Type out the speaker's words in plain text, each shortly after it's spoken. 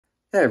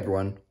Hey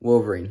everyone,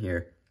 Wolverine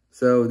here.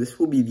 So this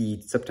will be the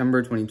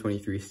September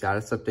 2023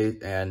 status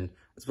update, and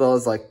as well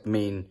as like the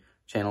main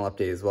channel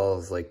update, as well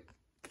as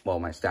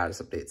my status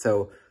update.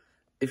 So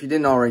if you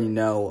didn't already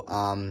know,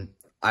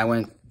 I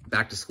went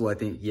back to school, I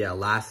think,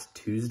 last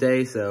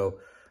Tuesday. So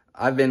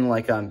I've been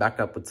back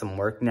up with some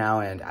work now,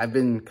 and I've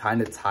been kind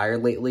of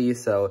tired lately.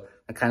 So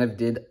it kind of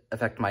did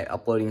affect my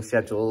uploading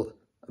schedule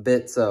a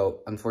bit. So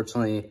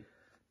unfortunately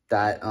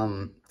that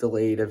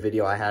delayed a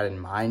video I had in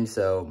mind.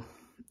 So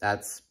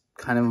that's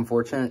kind of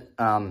unfortunate.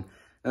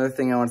 Another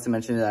thing I wanted to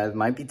mention is I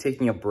might be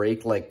taking a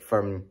break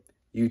from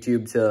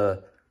YouTube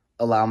to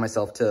allow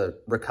myself to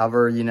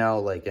recover,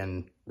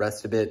 and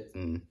rest a bit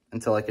and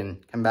until I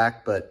can come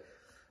back. But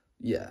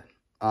yeah.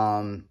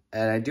 And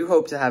I do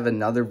hope to have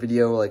another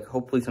video,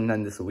 hopefully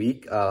sometime this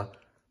week.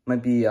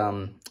 Might be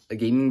a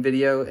gaming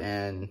video,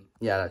 and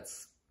yeah,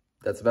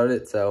 that's about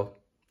it. So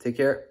take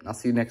care. I'll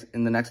see you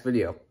in the next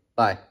video.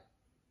 Bye.